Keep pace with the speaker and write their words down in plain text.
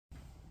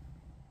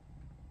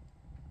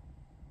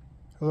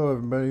Hello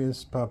everybody, this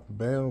is Papa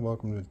Bale.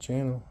 Welcome to the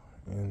channel.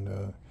 And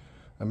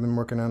I've been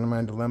working on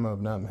my dilemma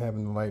of not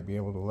having the light be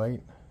able to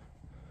light.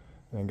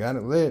 And I got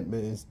it lit, but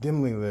it's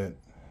dimly lit.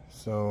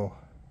 So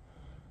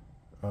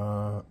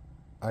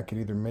I could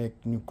either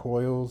make new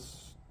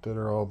coils that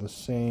are all the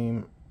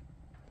same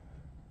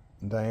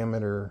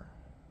diameter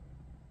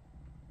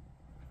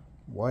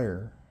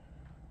wire.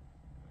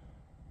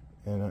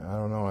 And I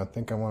don't know, I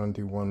think I want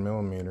to do 1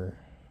 millimeter.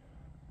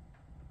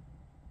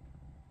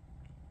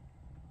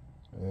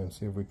 And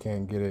see if we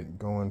can't get it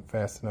going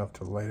fast enough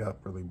to light up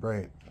really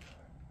bright.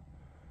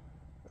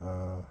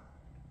 But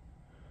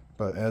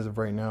as of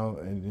right now,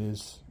 it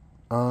is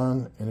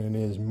on and it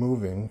is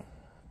moving,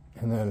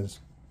 and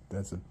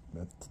that's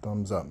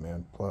thumbs up,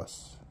 man.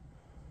 Plus,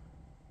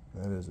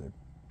 that is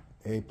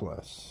a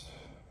plus.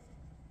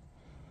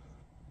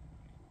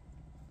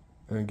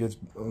 And it gets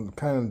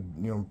kind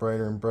of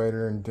brighter and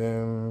brighter and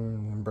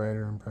dim, and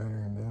brighter and brighter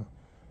and dim.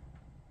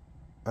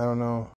 I don't know.